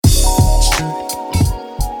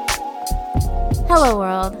Hello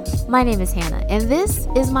world, my name is Hannah and this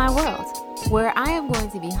is my world where I am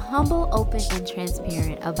going to be humble, open, and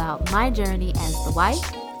transparent about my journey as the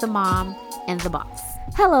wife, the mom, and the boss.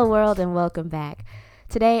 Hello world and welcome back.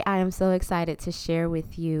 Today I am so excited to share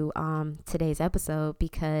with you today's episode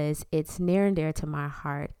because it's near and dear to my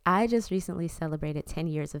heart. I just recently celebrated 10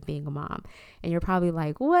 years of being a mom and you're probably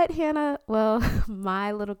like, what, Hannah? Well,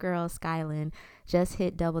 my little girl Skylin just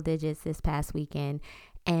hit double digits this past weekend.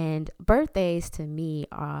 And birthdays to me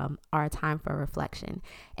are a time for reflection.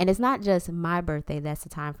 And it's not just my birthday that's a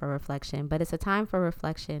time for reflection, but it's a time for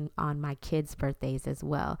reflection on my kids' birthdays as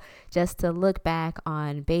well. Just to look back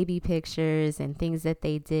on baby pictures and things that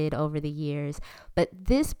they did over the years. But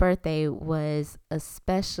this birthday was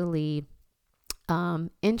especially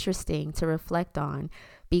interesting to reflect on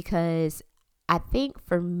because I think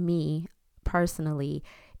for me personally,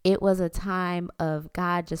 it was a time of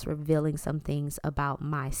God just revealing some things about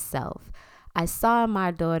myself. I saw my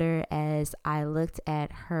daughter as I looked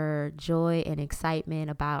at her joy and excitement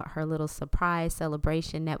about her little surprise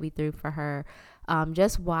celebration that we threw for her.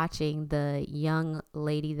 Just watching the young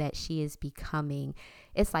lady that she is becoming.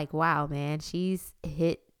 It's like, wow, man, she's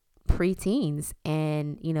hit preteens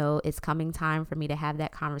and it's coming time for me to have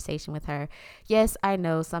that conversation with her. Yes, I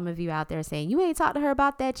know some of you out there saying you ain't talked to her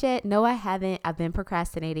about that yet. No, I haven't. I've been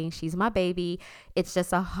procrastinating. She's my baby. It's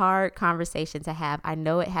just a hard conversation to have. I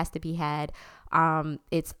know it has to be had.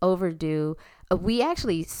 It's overdue. We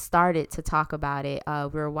actually started to talk about it.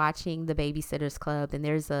 We were watching the Babysitters Club and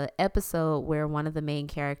there's a episode where one of the main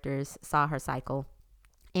characters saw her cycle.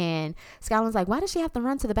 And Skylin's like, why does she have to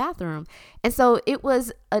run to the bathroom? And so it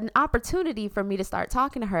was an opportunity for me to start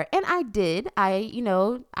talking to her. And I did. I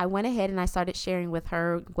went ahead and I started sharing with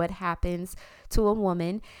her what happens to a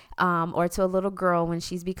woman or to a little girl when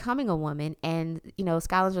she's becoming a woman. And,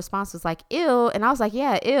 Skylin's response was like, ew. And I was like,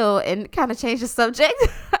 yeah, ew. And kind of changed the subject.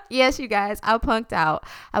 Yes, you guys, I punked out.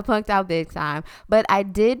 Big time. But I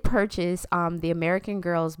did purchase the American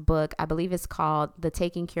Girl's book. I believe it's called The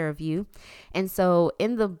Taking Care of You. And so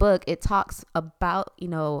in the book, it talks about,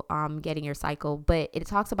 getting your cycle, but it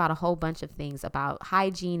talks about a whole bunch of things about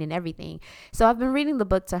hygiene and everything. So I've been reading the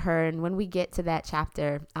book to her. And when we get to that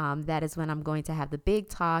chapter, that is when I'm going to have the big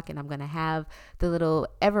talk and I'm going to have the little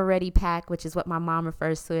Ever Ready pack, which is what my mom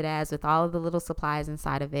refers to it as, with all of the little supplies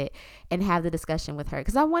inside of it, and have the discussion with her.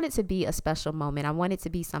 Because I want it to be a special moment. I want it to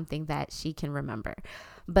be something that she can remember.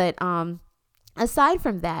 But aside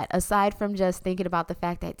from just thinking about the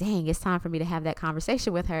fact that, dang, it's time for me to have that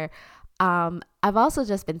conversation with her, I've also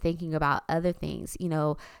just been thinking about other things.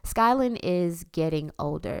 Skylin is getting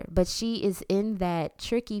older, but she is in that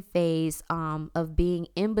tricky phase of being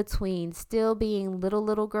in between, still being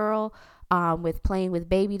little girl with playing with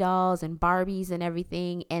baby dolls and Barbies and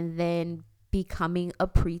everything, and then becoming a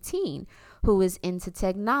preteen who is into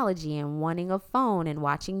technology and wanting a phone and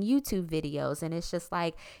watching YouTube videos. And it's just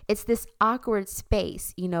like, it's this awkward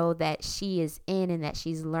space, that she is in and that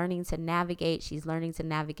she's learning to navigate. She's learning to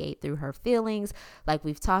navigate through her feelings. Like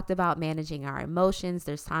we've talked about managing our emotions.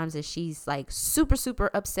 There's times that she's like super, super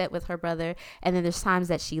upset with her brother. And then there's times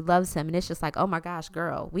that she loves him. And it's just like, oh my gosh,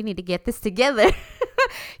 girl, we need to get this together.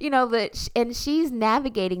 And she's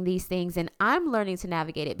navigating these things and I'm learning to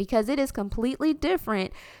navigate it because it is completely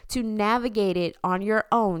different to navigate it on your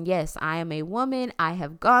own. Yes, I am a woman. I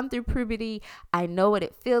have gone through puberty. I know what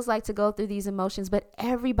it feels like to go through these emotions, but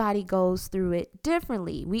everybody goes through it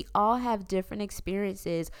differently. We all have different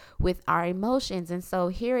experiences with our emotions. And so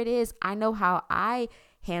here it is. I know how I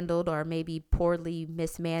handled or maybe poorly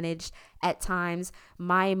mismanaged at times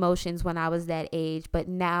my emotions when I was that age, but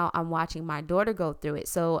now I'm watching my daughter go through it.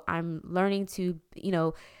 So I'm learning to,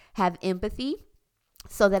 have empathy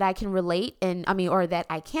so that I can relate or that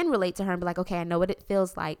I can relate to her and be like, okay, I know what it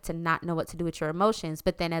feels like to not know what to do with your emotions.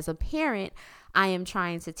 But then as a parent, I am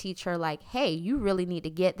trying to teach her like, hey, you really need to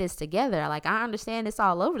get this together. Like, I understand it's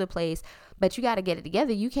all over the place, but you got to get it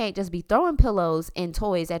together. You can't just be throwing pillows and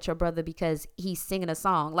toys at your brother because he's singing a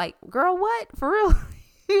song. Like, girl, what? For real?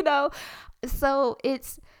 So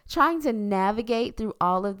it's trying to navigate through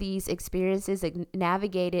all of these experiences,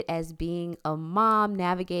 navigate it as being a mom,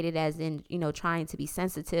 navigate it as in, trying to be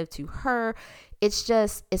sensitive to her. It's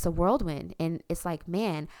a whirlwind. And it's like,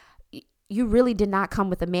 man, you really did not come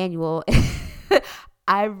with a manual.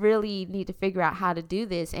 I really need to figure out how to do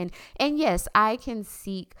this. And yes, I can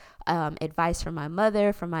seek advice from my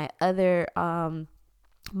mother, from my other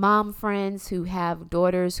mom friends who have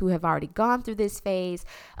daughters who have already gone through this phase.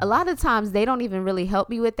 A lot of times they don't even really help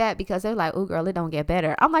me with that because they're like, oh girl, it don't get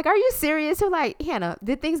better. I'm like, are you serious? They're like, Hannah,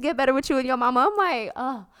 did things get better with you and your mama? I'm like,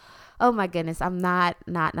 oh, oh my goodness, I'm not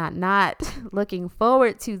looking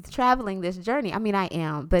forward to traveling this journey. I mean, I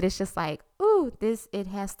am, but it's just like, ooh, it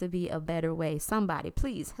has to be a better way. Somebody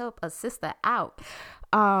please help a sister out.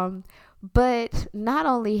 But not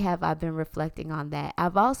only have I been reflecting on that,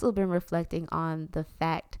 I've also been reflecting on the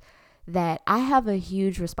fact that I have a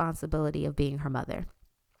huge responsibility of being her mother.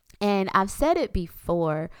 And I've said it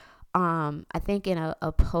before, I think in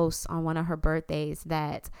a post on one of her birthdays,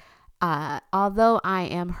 that although I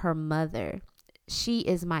am her mother, she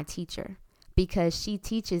is my teacher because she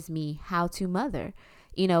teaches me how to mother.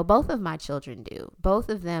 You know, both of my children do. Both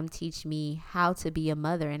of them teach me how to be a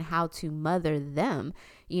mother and how to mother them,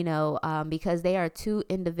 because they are two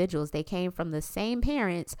individuals. They came from the same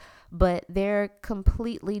parents, but they're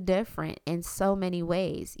completely different in so many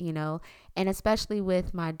ways, and especially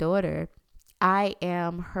with my daughter, I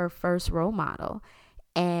am her first role model.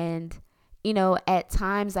 And, at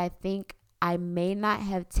times I think I may not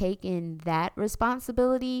have taken that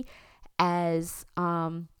responsibility as,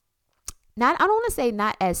 I don't want to say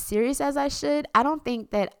not as serious as I should. I don't think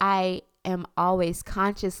that I am always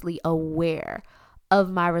consciously aware of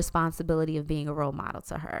my responsibility of being a role model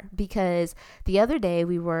to her, because the other day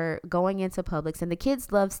we were going into Publix and the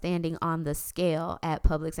kids love standing on the scale at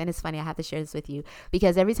Publix. And it's funny, I have to share this with you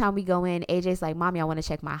because every time we go in, AJ's like, Mommy, I want to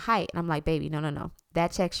check my height. And I'm like, baby, no.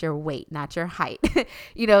 That checks your weight, not your height.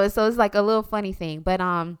 So it's like a little funny thing. But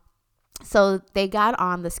so they got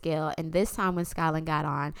on the scale, and this time when Skyland got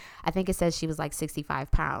on, I think it says she was like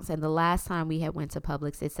 65 pounds. And the last time we had went to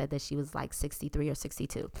Publix, it said that she was like 63 or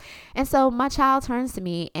 62. And so my child turns to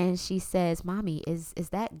me and she says, Mommy, is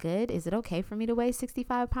that good? Is it okay for me to weigh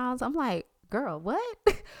 65 pounds? I'm like, girl, what?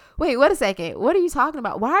 Wait, what a second. What are you talking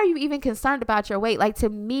about? Why are you even concerned about your weight? Like, to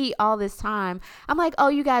me, all this time, I'm like, oh,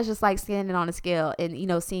 you guys just like standing on a scale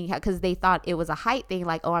and, seeing how, because they thought it was a height thing,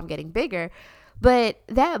 like, oh, I'm getting bigger. But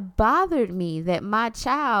that bothered me that my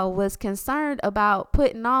child was concerned about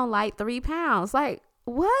putting on like 3 pounds. Like,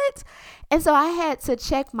 what? And so I had to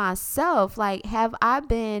check myself. Like, have I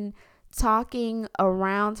been talking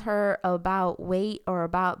around her about weight or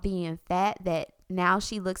about being fat that now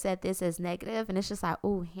she looks at this as negative? And it's just like,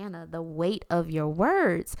 oh, Hannah, the weight of your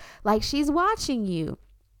words. Like, she's watching you.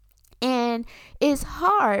 And it's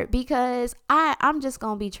hard because I'm just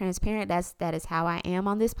going to be transparent. That is how I am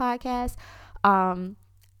on this podcast.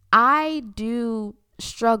 I do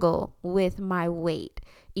struggle with my weight.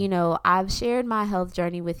 I've shared my health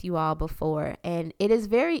journey with you all before, and it is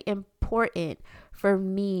very important for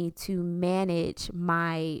me to manage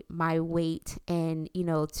my weight and,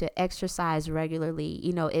 to exercise regularly.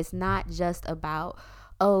 It's not just about,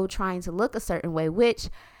 trying to look a certain way, which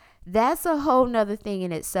that's a whole nother thing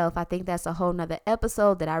in itself. I think that's a whole nother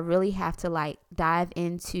episode that I really have to like dive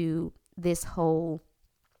into this whole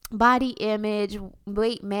body image,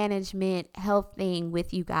 weight management, health thing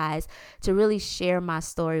with you guys to really share my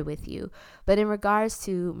story with you. But in regards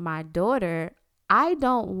to my daughter, I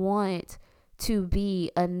don't want to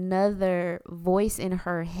be another voice in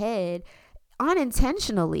her head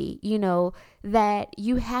unintentionally, that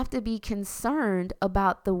you have to be concerned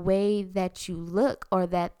about the way that you look or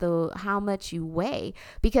that how much you weigh,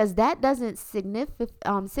 because that doesn't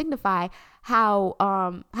signify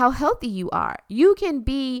how healthy you are. You can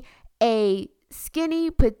be a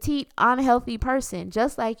skinny, petite, unhealthy person,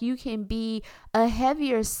 just like you can be a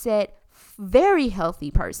heavier set, very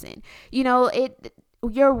healthy person.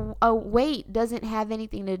 Your weight doesn't have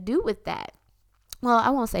anything to do with that. Well,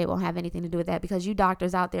 I won't say it won't have anything to do with that, because you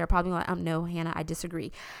doctors out there are probably like, no, Hannah, I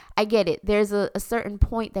disagree. I get it. There's a certain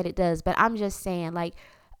point that it does, but I'm just saying, like,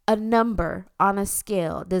 a number on a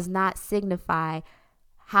scale does not signify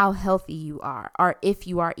how healthy you are or if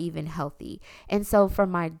you are even healthy. And so for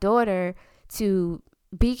my daughter to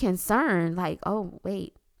be concerned, like, oh,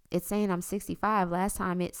 wait, it's saying I'm 65. Last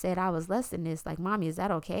time it said I was less than this. Like, Mommy, is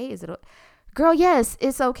that okay? Girl, yes,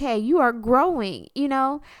 it's okay. You are growing,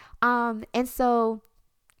 and so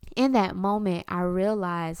in that moment, I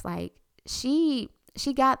realized like she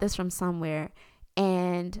got this from somewhere,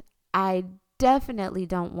 and I definitely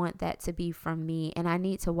don't want that to be from me, and I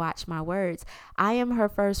need to watch my words. I am her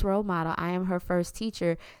first role model. I am her first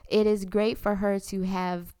teacher. It is great for her to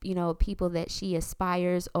have, people that she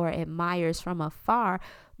aspires or admires from afar,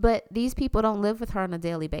 but these people don't live with her on a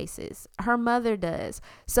daily basis. Her mother does.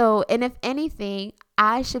 So, and if anything,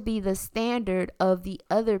 I should be the standard of the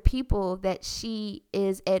other people that she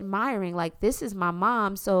is admiring. Like, this is my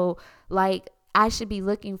mom. So, like, I should be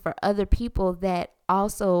looking for other people that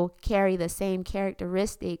also carry the same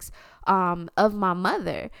characteristics of my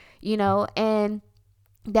mother, and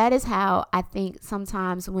that is how I think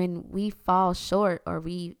sometimes when we fall short or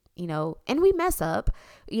we and we mess up,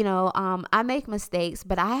 I make mistakes,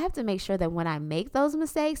 but I have to make sure that when I make those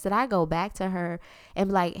mistakes that I go back to her and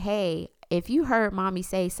be like, hey, if you heard mommy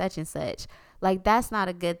say such and such, like, that's not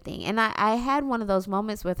a good thing. And I had one of those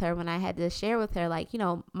moments with her when I had to share with her, like,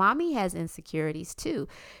 mommy has insecurities too.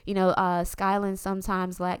 Skylin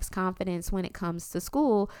sometimes lacks confidence when it comes to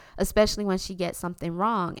school, especially when she gets something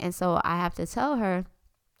wrong. And so I have to tell her,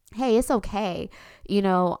 hey, it's okay.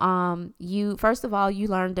 You, first of all, you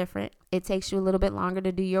learn different. It takes you a little bit longer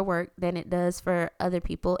to do your work than it does for other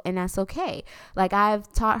people. And that's okay. Like,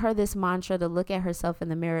 I've taught her this mantra to look at herself in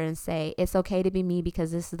the mirror and say, it's okay to be me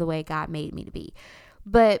because this is the way God made me to be.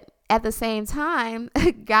 But at the same time,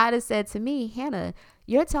 God has said to me, Hannah,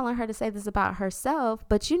 you're telling her to say this about herself,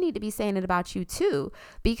 but you need to be saying it about you too,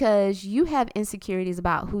 because you have insecurities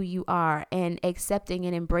about who you are and accepting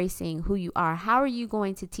and embracing who you are. How are you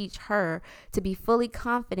going to teach her to be fully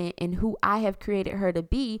confident in who I have created her to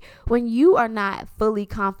be when you are not fully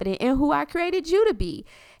confident in who I created you to be?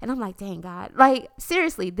 And I'm like, dang God, like,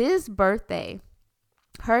 seriously, this birthday,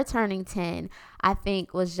 her turning 10, I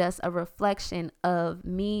think was just a reflection of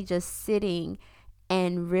me just sitting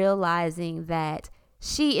and realizing that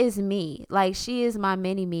she is me. Like, she is my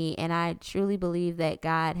mini me. And I truly believe that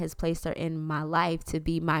God has placed her in my life to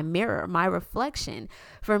be my mirror, my reflection,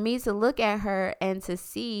 for me to look at her and to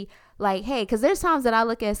see, like, hey, because there's times that I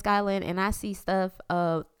look at Skylin and I see stuff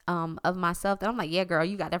of myself that I'm like, yeah, girl,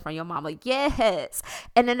 you got that from your mom. Like, yes.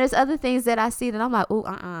 And then there's other things that I see that I'm like,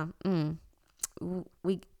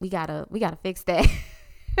 we gotta fix that.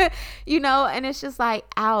 And it's just like,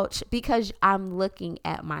 ouch, because I'm looking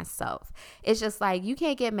at myself. It's just like, you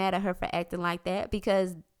can't get mad at her for acting like that,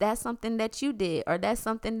 because that's something that you did, or that's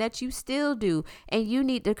something that you still do, and you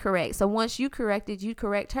need to correct. So once you correct it, you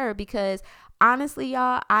correct her, because honestly,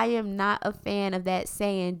 y'all, I am not a fan of that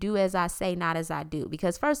saying, do as I say, not as I do.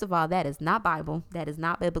 Because first of all, that is not Bible. That is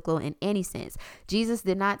not biblical in any sense. Jesus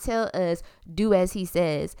did not tell us do as he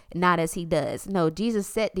says, not as he does. No, Jesus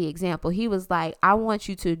set the example. He was like, I want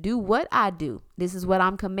you to do what I do. This is what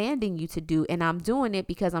I'm commanding you to do. And I'm doing it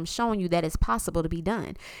because I'm showing you that it's possible to be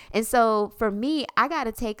done. And so for me, I got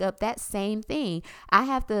to take up that same thing. I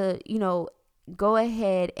have to, go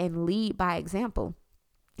ahead and lead by example.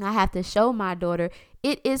 I have to show my daughter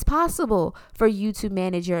it is possible for you to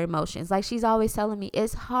manage your emotions. Like, she's always telling me,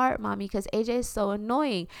 it's hard, mommy, because AJ is so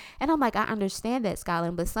annoying. And I'm like, I understand that,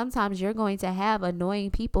 Skylin, but sometimes you're going to have annoying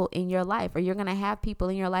people in your life, or you're going to have people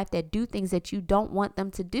in your life that do things that you don't want them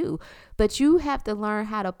to do. But you have to learn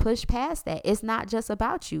how to push past that. It's not just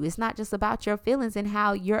about you. It's not just about your feelings and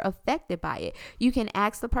how you're affected by it. You can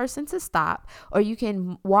ask the person to stop, or you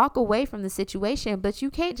can walk away from the situation, but you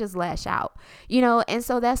can't just lash out, and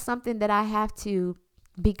so that's something that I have to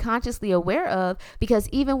be consciously aware of, because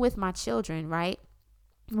even with my children, right,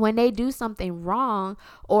 when they do something wrong,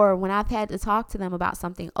 or when I've had to talk to them about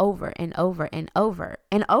something over and over and over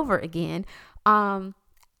and over again,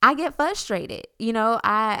 I get frustrated.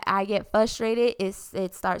 I get frustrated.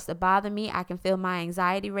 It starts to bother me. I can feel my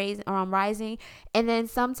anxiety rising. And then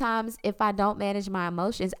sometimes if I don't manage my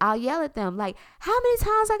emotions, I'll yell at them like, how many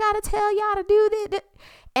times I got to tell y'all to do this?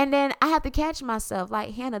 And then I have to catch myself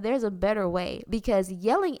like, Hannah, there's a better way, because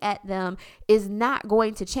yelling at them is not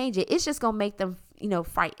going to change it. It's just going to make them,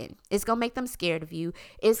 frightened. It's going to make them scared of you.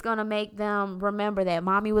 It's going to make them remember that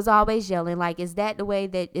mommy was always yelling. Like, is that the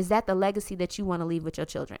legacy that you want to leave with your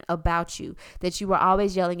children about you? That you were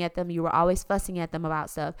always yelling at them. You were always fussing at them about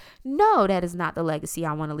stuff. No, that is not the legacy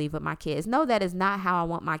I want to leave with my kids. No, that is not how I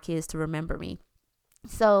want my kids to remember me.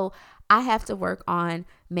 So I have to work on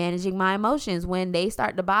managing my emotions. When they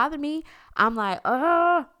start to bother me, I'm like,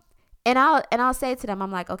 and I'll say to them,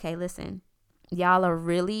 I'm like, okay, listen, y'all are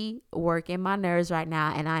really working my nerves right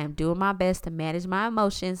now, and I am doing my best to manage my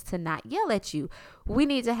emotions to not yell at you. We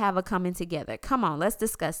need to have a coming together. Come on, let's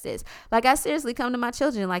discuss this. Like, I seriously come to my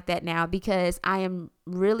children like that now, because I am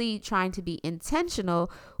really trying to be intentional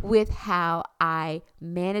with how I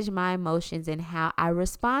manage my emotions and how I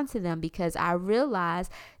respond to them, because I realize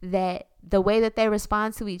that the way that they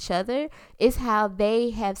respond to each other is how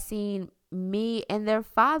they have seen me and their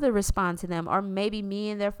father respond to them, or maybe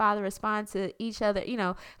me and their father respond to each other.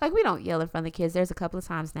 Like, we don't yell in front of the kids. There's a couple of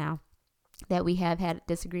times now that we have had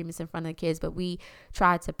disagreements in front of the kids, but we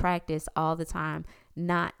try to practice all the time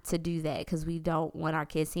not to do that, because we don't want our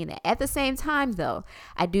kids seeing that. At the same time, though,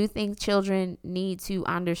 I do think children need to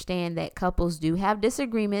understand that couples do have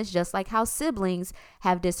disagreements, just like how siblings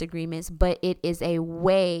have disagreements, but it is a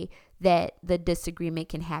way that the disagreement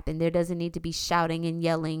can happen. There doesn't need to be shouting and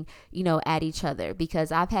yelling, at each other,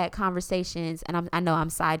 because I've had conversations, and I know I'm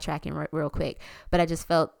sidetracking real quick, but I just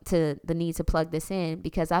felt the need to plug this in,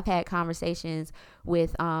 because I've had conversations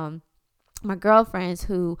with my girlfriends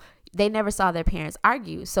who they never saw their parents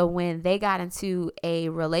argue. So when they got into a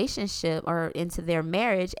relationship or into their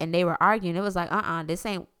marriage and they were arguing, it was like,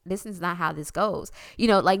 this is not how this goes.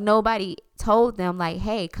 Like nobody told them like,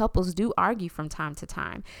 hey, couples do argue from time to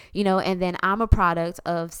time, and then I'm a product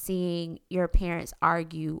of seeing your parents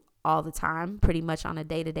argue all the time, pretty much on a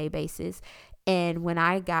day-to-day basis. And when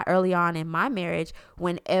I got early on in my marriage,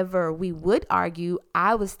 whenever we would argue,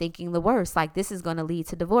 I was thinking the worst, like this is going to lead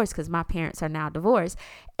to divorce because my parents are now divorced.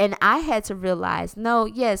 And I had to realize, no,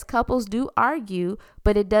 yes, couples do argue,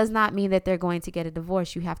 but it does not mean that they're going to get a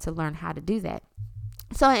divorce. You have to learn how to do that.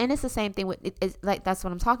 So, and it's the same thing with, it's like, that's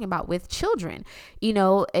what I'm talking about with children,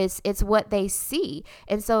 it's what they see.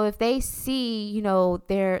 And so if they see,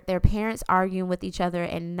 their parents arguing with each other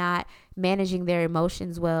and not managing their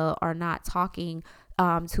emotions well, or not talking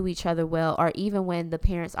to each other well, or even when the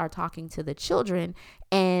parents are talking to the children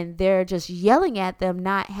and they're just yelling at them,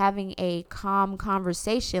 not having a calm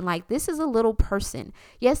conversation, like this is a little person.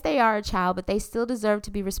 Yes, they are a child, but they still deserve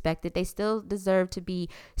to be respected. They still deserve to be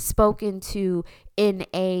spoken to in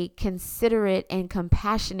a considerate and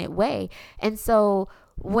compassionate way. And so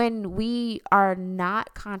when we are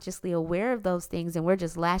not consciously aware of those things and we're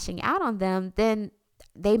just lashing out on them, then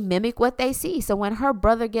they mimic what they see. So when her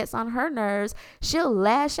brother gets on her nerves, she'll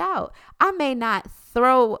lash out. I may not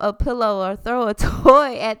throw a pillow or throw a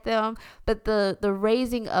toy at them, but the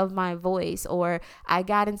raising of my voice, or I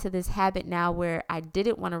got into this habit now where I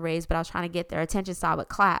didn't want to raise, but I was trying to get their attention, so I would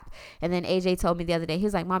clap. And then AJ told me the other day, he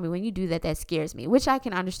was like, Mommy, when you do that, that scares me, which I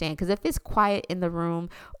can understand, because if it's quiet in the room,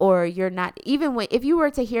 or you're not, even if you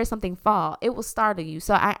were to hear something fall, it will startle you.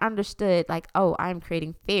 So I understood, like, oh, I'm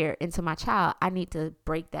creating fear into my child. I need to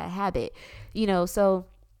break that habit, so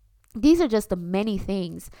these are just the many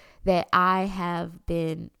things that I have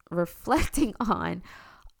been reflecting on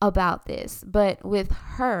about this. But with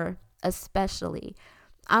her especially,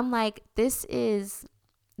 I'm like, this is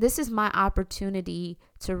my opportunity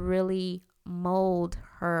to really mold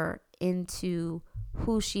her into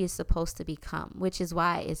who she is supposed to become, which is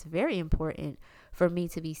why it's very important for me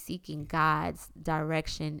to be seeking God's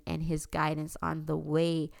direction and his guidance on the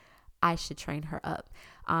way I should train her up.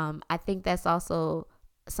 I think that's also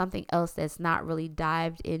something else that's not really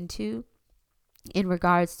dived into in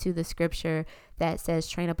regards to the scripture that says,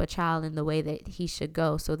 train up a child in the way that he should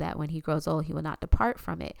go, so that when he grows old, he will not depart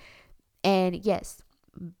from it. And yes,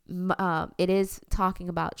 it is talking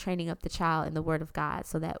about training up the child in the word of God,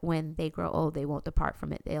 so that when they grow old, they won't depart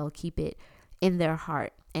from it. They'll keep it in their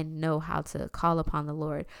heart and know how to call upon the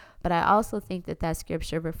Lord. But I also think that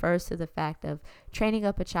scripture refers to the fact of training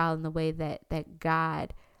up a child in the way that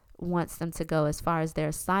God wants them to go as far as their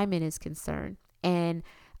assignment is concerned. And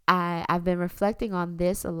I've been reflecting on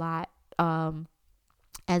this a lot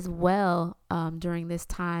as well during this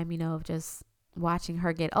time, of just watching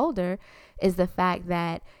her get older, is the fact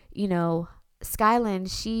that,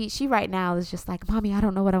 Skyland, she right now is just like, Mommy, I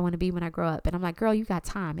don't know what I want to be when I grow up. And I'm like, girl, you got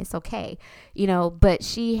time. It's okay. But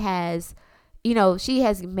she has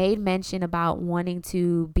made mention about wanting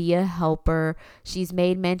to be a helper. She's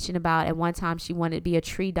made mention about, at one time, she wanted to be a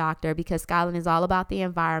tree doctor, because Skyland is all about the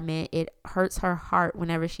environment. It hurts her heart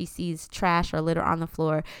whenever she sees trash or litter on the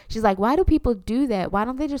floor. She's like, why do people do that? Why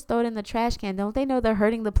don't they just throw it in the trash can? Don't they know they're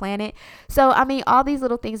hurting the planet? So, I mean, all these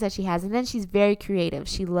little things that she has. And then she's very creative.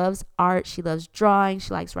 She loves art. She loves drawing.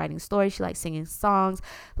 She likes writing stories. She likes singing songs.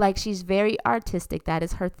 Like, she's very artistic. That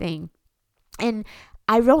is her thing. And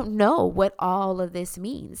I don't know what all of this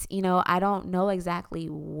means. I don't know exactly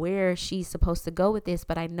where she's supposed to go with this,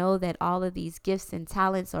 but I know that all of these gifts and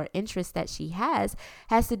talents or interests that she has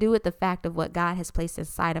to do with the fact of what God has placed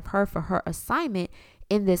inside of her for her assignment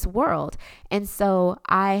in this world. And so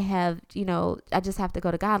I have, I just have to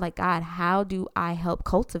go to God, like, God, how do I help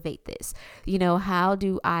cultivate this? How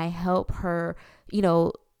do I help her,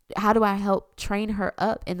 how do I help train her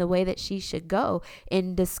up in the way that she should go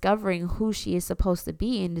in discovering who she is supposed to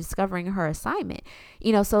be and discovering her assignment?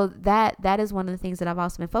 So that is one of the things that I've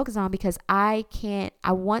also been focused on, because I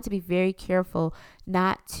want to be very careful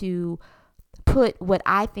not to put what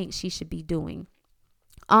I think she should be doing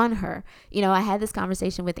on her. I had this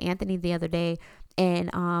conversation with Anthony the other day,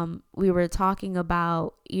 and we were talking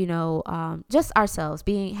about, just ourselves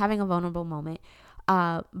having a vulnerable moment.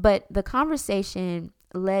 But the conversation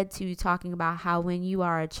led to talking about how when you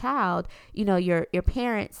are a child, your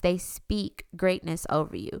parents, they speak greatness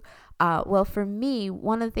over you. well, for me,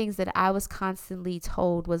 one of the things that I was constantly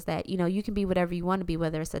told was that, you can be whatever you want to be,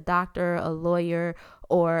 whether it's a doctor, a lawyer,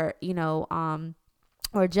 or,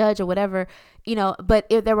 or a judge or whatever, but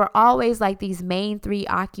there were always like these main three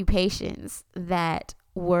occupations that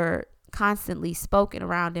were constantly spoken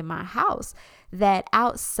around in my house, that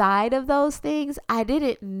outside of those things, I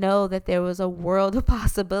didn't know that there was a world of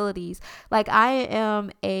possibilities. Like, I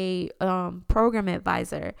am a program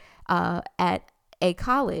advisor at a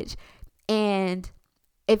college, and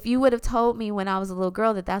if you would have told me when I was a little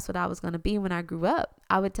girl that that's what I was going to be when I grew up,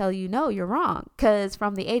 I would tell you, no, you're wrong. Because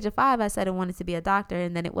from the age of 5, I said I wanted to be a doctor.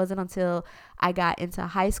 And then it wasn't until I got into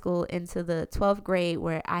high school, into the 12th grade,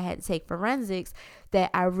 where I had to take forensics, that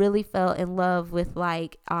I really fell in love with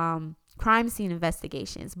like crime scene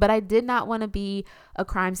investigations. But I did not want to be a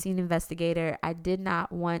crime scene investigator. I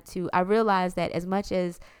realized that as much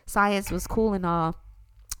as science was cool and all,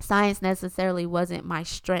 science necessarily wasn't my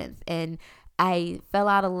strength. And I fell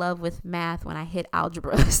out of love with math when I hit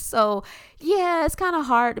algebra. So yeah, it's kind of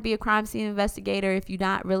hard to be a crime scene investigator if you're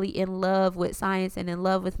not really in love with science and in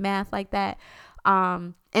love with math like that.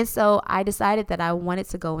 And so I decided that I wanted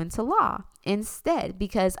to go into law instead,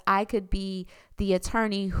 because I could be the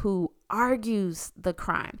attorney who argues the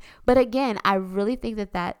crime. But again, I really think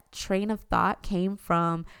that train of thought came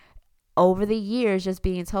from over the years just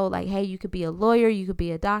being told like, hey, you could be a lawyer, you could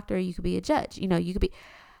be a doctor, you could be a judge, you could be.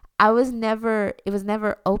 It was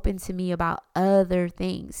never open to me about other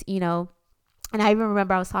things, And I even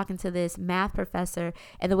remember I was talking to this math professor,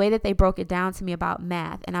 and the way that they broke it down to me about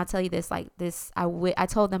math. And I'll tell you this, I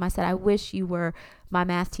told them, I said, I wish you were my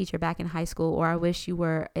math teacher back in high school, or I wish you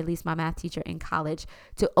were at least my math teacher in college,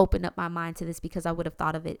 to open up my mind to this, because I would have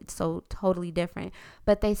thought of it so totally different.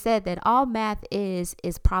 But they said that all math is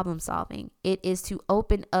problem solving. It is to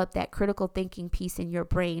open up that critical thinking piece in your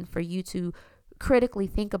brain for you to critically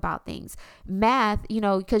think about things. Math,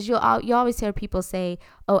 because you always hear people say,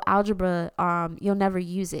 oh, algebra, you'll never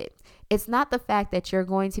use it. It's not the fact that you're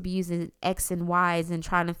going to be using X and Y's and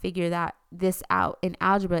trying to figure this out in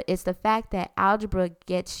algebra. It's the fact that algebra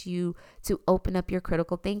gets you to open up your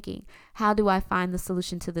critical thinking. How do I find the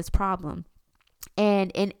solution to this problem?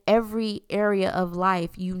 And in every area of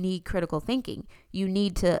life, you need critical thinking. You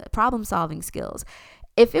need problem solving skills.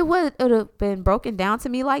 If it would have been broken down to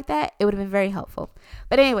me like that, it would have been very helpful.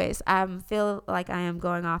 But anyways, I feel like I am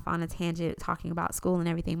going off on a tangent talking about school and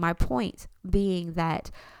everything. My point being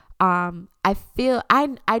that I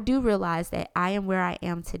do realize that I am where I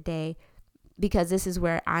am today because this is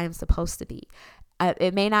where I am supposed to be.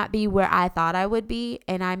 It may not be where I thought I would be,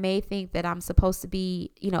 and I may think that I'm supposed to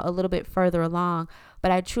be, a little bit further along,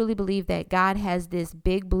 but I truly believe that God has this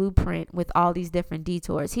big blueprint with all these different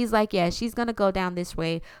detours. He's like, yeah, she's going to go down this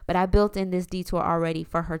way, but I built in this detour already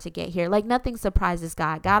for her to get here. Like, nothing surprises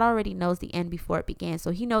God. God already knows the end before it began,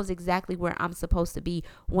 so he knows exactly where I'm supposed to be,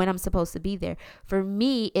 when I'm supposed to be there. For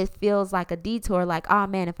me, it feels like a detour, like, oh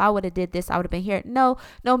man, if I would have did this, I would have been here. No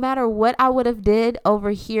matter what I would have did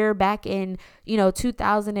over here back in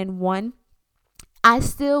 2001, I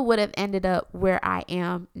still would have ended up where I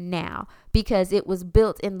am now, because it was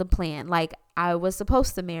built in the plan. Like, I was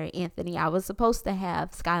supposed to marry Anthony. I was supposed to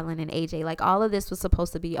have Skylin and AJ. Like, all of this was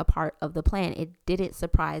supposed to be a part of the plan. It didn't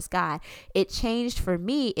surprise God. It changed for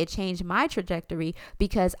me. It changed my trajectory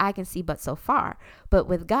because I can see but so far. But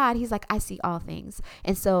with God, he's like, I see all things.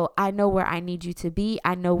 And so I know where I need you to be.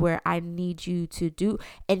 I know where I need you to do.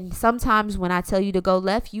 And sometimes when I tell you to go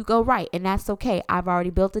left, you go right. And that's okay. I've already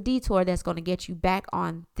built a detour that's going to get you back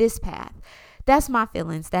on this path. That's my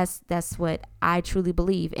feelings. That's what I truly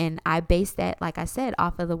believe. And I base that, like I said,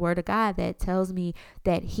 off of the word of God that tells me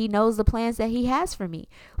that he knows the plans that he has for me,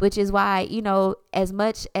 which is why, as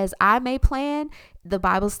much as I may plan, the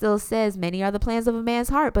Bible still says many are the plans of a man's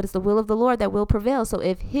heart, but it's the will of the Lord that will prevail. So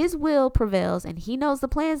if his will prevails and he knows the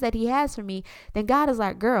plans that he has for me, then God is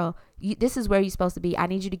like, girl, this is where you're supposed to be. I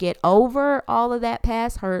need you to get over all of that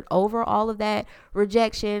past hurt, over all of that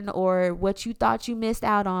rejection or what you thought you missed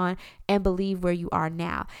out on, and believe where you are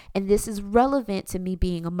now. And this is relevant to me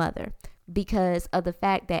being a mother because of the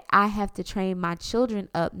fact that I have to train my children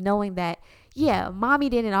up knowing that, yeah, mommy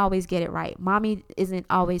didn't always get it right. Mommy isn't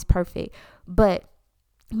always perfect, but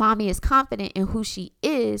mommy is confident in who she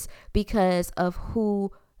is because of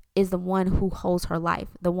who is the one who holds her life,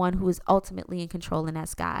 the one who is ultimately in control, and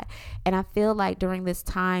that's God. And I feel like during this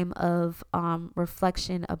time of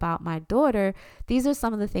reflection about my daughter, these are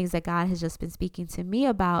some of the things that God has just been speaking to me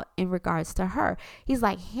about in regards to her. He's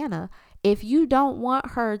like, Hannah, if you don't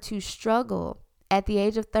want her to struggle at the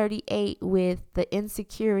age of 38 with the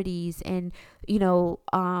insecurities and,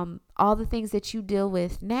 all the things that you deal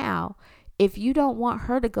with now, If you don't want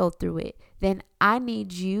her to go through it, then I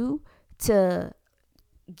need you to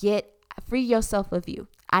free yourself of you.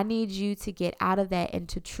 I need you to get out of that and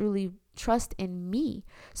to truly trust in me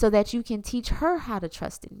so that you can teach her how to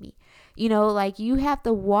trust in me. Like, you have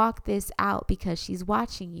to walk this out because she's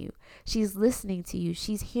watching you. She's listening to you.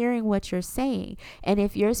 She's hearing what you're saying. And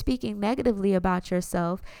if you're speaking negatively about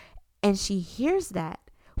yourself and she hears that,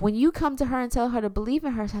 when you come to her and tell her to believe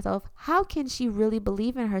in herself, how can she really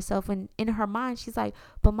believe in herself when in her mind she's like,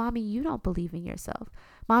 but mommy, you don't believe in yourself.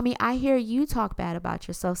 Mommy, I hear you talk bad about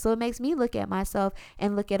yourself. So it makes me look at myself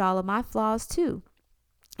and look at all of my flaws too.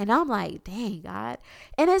 And I'm like, dang, God.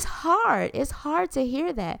 And it's hard. It's hard to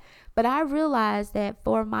hear that. But I realize that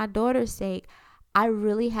for my daughter's sake, I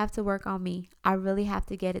really have to work on me. I really have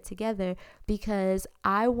to get it together because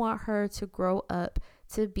I want her to grow up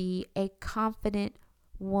to be a confident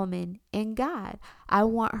woman in God. I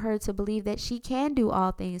want her to believe that she can do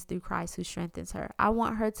all things through Christ who strengthens her. I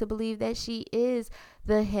want her to believe that she is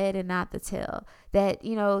the head and not the tail, that,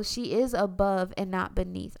 she is above and not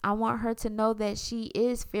beneath. I want her to know that she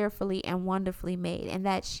is fearfully and wonderfully made and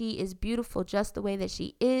that she is beautiful just the way that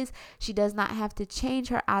she is. She does not have to change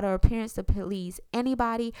her outer appearance to please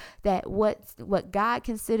anybody, that what God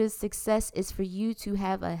considers success is for you to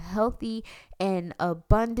have a healthy and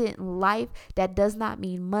abundant life. That does not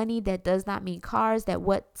mean money. That does not mean cars. That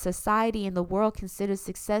what society and the world considers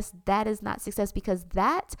success, that is not success, because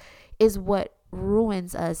that is what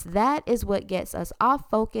ruins us. That is what gets us off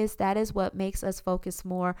focus. That is what makes us focus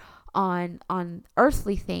more on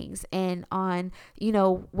earthly things and on,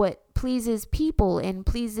 what pleases people and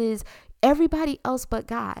pleases everybody else but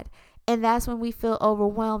God. And that's when we feel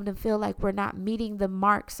overwhelmed and feel like we're not meeting the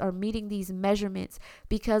marks or meeting these measurements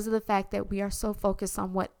because of the fact that we are so focused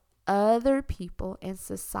on what other people in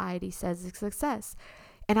society says is success.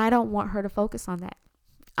 And I don't want her to focus on that.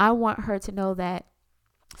 I want her to know that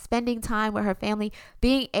spending time with her family,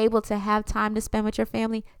 being able to have time to spend with your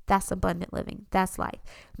family, that's abundant living. That's life.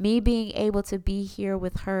 Me being able to be here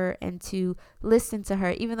with her and to listen to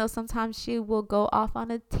her, even though sometimes she will go off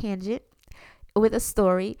on a tangent with a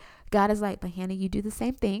story. God is like, but Hannah, you do the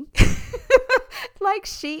same thing. Like,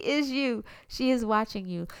 she is you. She is watching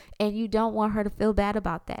you. And you don't want her to feel bad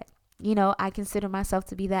about that. I consider myself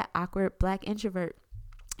to be that awkward Black introvert.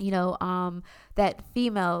 That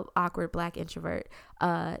female awkward Black introvert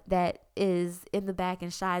that is in the back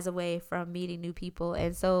and shies away from meeting new people.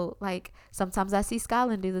 And so, like, sometimes I see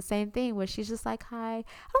Skyland do the same thing where she's just like, hi.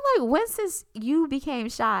 I'm like, when since you became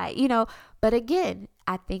shy, but again,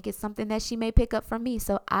 I think it's something that she may pick up from me.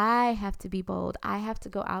 So I have to be bold. I have to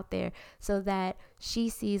go out there so that she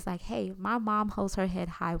sees like, hey, my mom holds her head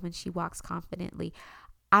high when she walks confidently.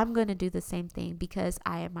 I'm going to do the same thing because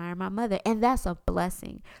I admire my mother. And that's a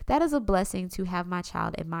blessing. That is a blessing to have my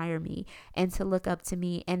child admire me and to look up to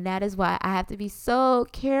me. And that is why I have to be so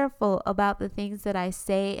careful about the things that I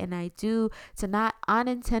say and I do to not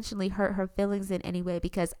unintentionally hurt her feelings in any way,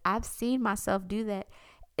 because I've seen myself do that.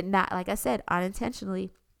 Not, like I said, unintentionally.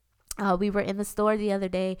 We were in the store the other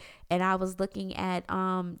day and I was looking at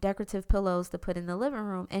decorative pillows to put in the living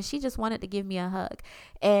room, and she just wanted to give me a hug.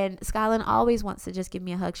 And Skyland always wants to just give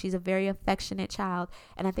me a hug. She's a very affectionate child.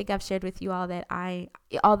 And I think I've shared with you all that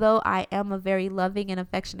although I am a very loving and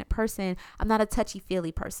affectionate person, I'm not a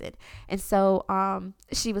touchy-feely person. And so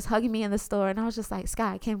she was hugging me in the store and I was just like,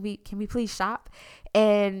 Sky, can we please shop?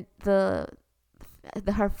 And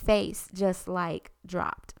her face just like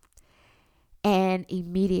dropped. And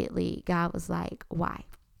immediately God was like, why?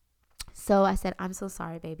 So I said, I'm so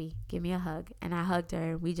sorry, baby. Give me a hug. And I hugged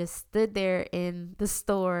her. We just stood there in the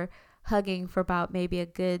store hugging for about maybe a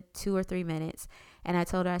good 2 or 3 minutes. And I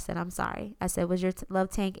told her, I said, I'm sorry. I said, was your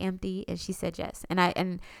love tank empty? And she said, yes.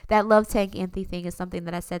 And that love tank empty thing is something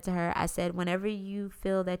that I said to her. I said, whenever you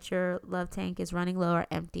feel that your love tank is running low or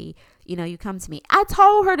empty, you come to me. I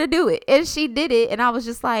told her to do it and she did it. And I was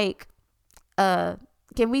just like, can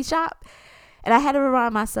we shop? And I had to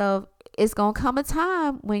remind myself, it's going to come a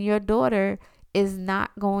time when your daughter is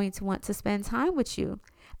not going to want to spend time with you.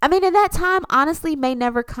 I mean, and that time honestly may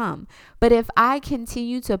never come. But if I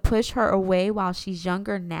continue to push her away while she's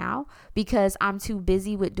younger now because I'm too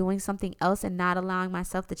busy with doing something else and not allowing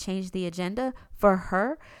myself to change the agenda for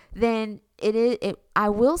her, then I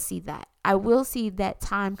will see that. I will see that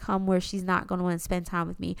time come where she's not going to want to spend time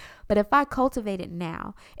with me. But if I cultivate it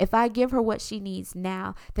now, if I give her what she needs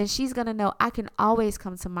now, then she's going to know I can always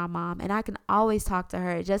come to my mom and I can always talk to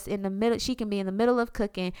her. Just in the middle, she can be in the middle of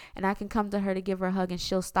cooking and I can come to her to give her a hug and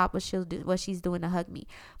she'll stop what she's doing to hug me.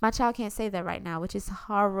 My child can't say that right now, which is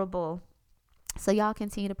horrible. So y'all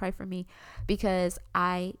continue to pray for me because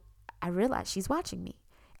I realize she's watching me.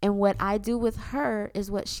 And what I do with her is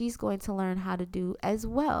what she's going to learn how to do as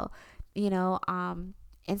well, and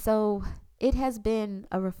so it has been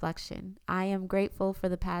a reflection. I am grateful for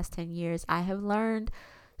the past 10 years. I have learned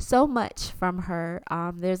so much from her.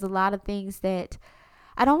 There's a lot of things that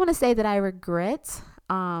I don't want to say that I regret,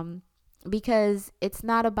 because it's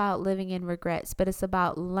not about living in regrets, but it's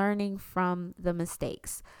about learning from the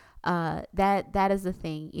mistakes. That is the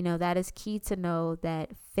thing. That is key to know, that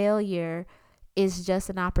failure is just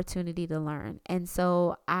an opportunity to learn. And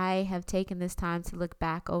so I have taken this time to look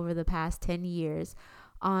back over the past 10 years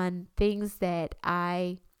on things that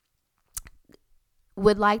I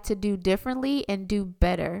would like to do differently and do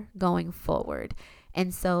better going forward.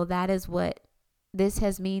 And so that is what this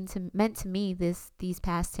has meant to me these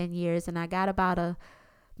past 10 years. And I got about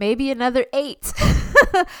maybe another 8.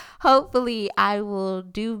 Hopefully I will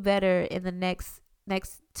do better in the next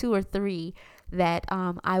 2 or 3, that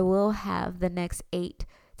I will have the next 8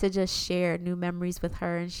 to just share new memories with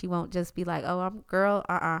her, and she won't just be like, oh,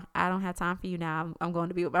 I don't have time for you now, I'm going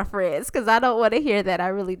to be with my friends, because I don't want to hear that. I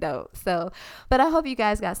really don't. So, but I hope you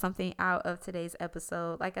guys got something out of today's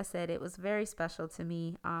episode. Like I said, it was very special to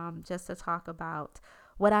me, just to talk about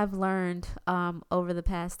what I've learned over the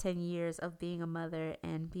past 10 years of being a mother,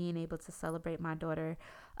 and being able to celebrate my daughter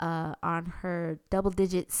on her double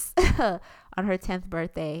digits on her 10th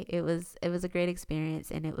birthday. It was a great experience,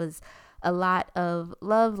 and it was a lot of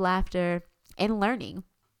love, laughter, and learning.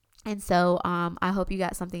 And so I hope you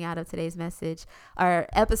got something out of today's message or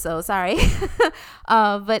episode, sorry.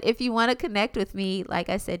 But if you want to connect with me, like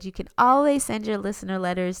I said, you can always send your listener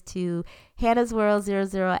letters to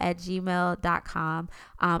hannahsworld00@gmail.com.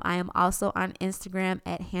 I am also on Instagram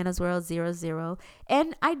at hannahsworld00.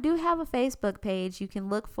 And I do have a Facebook page. You can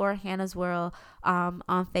look for Hannah's World on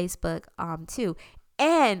Facebook too.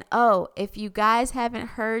 And if you guys haven't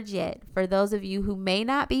heard yet, for those of you who may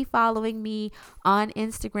not be following me on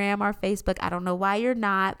Instagram or Facebook, I don't know why you're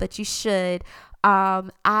not, but you should.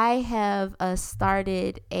 I have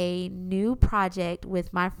started a new project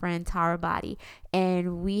with my friend Tara Body,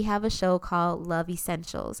 and we have a show called Love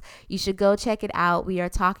Essentials. You should go check it out. We are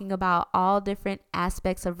talking about all different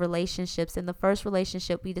aspects of relationships, and the first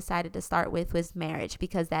relationship we decided to start with was marriage,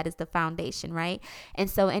 because that is the foundation, right? And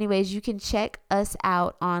so anyways, you can check us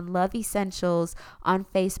out on Love Essentials on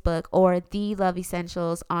Facebook, or The Love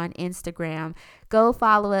Essentials on Instagram. Go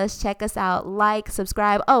follow us, check us out, like,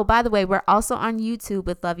 subscribe. Oh, by the way, we're also on YouTube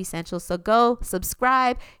with Love Essentials. So go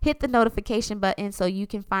subscribe, hit the notification button so you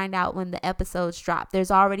can find out when the episodes drop.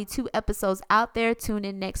 There's already 2 episodes out there. Tune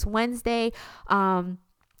in next Wednesday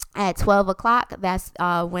at 12 o'clock. That's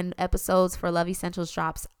when episodes for Love Essentials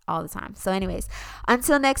drops all the time. So anyways,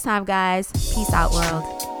 until next time, guys, peace out,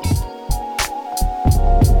 world.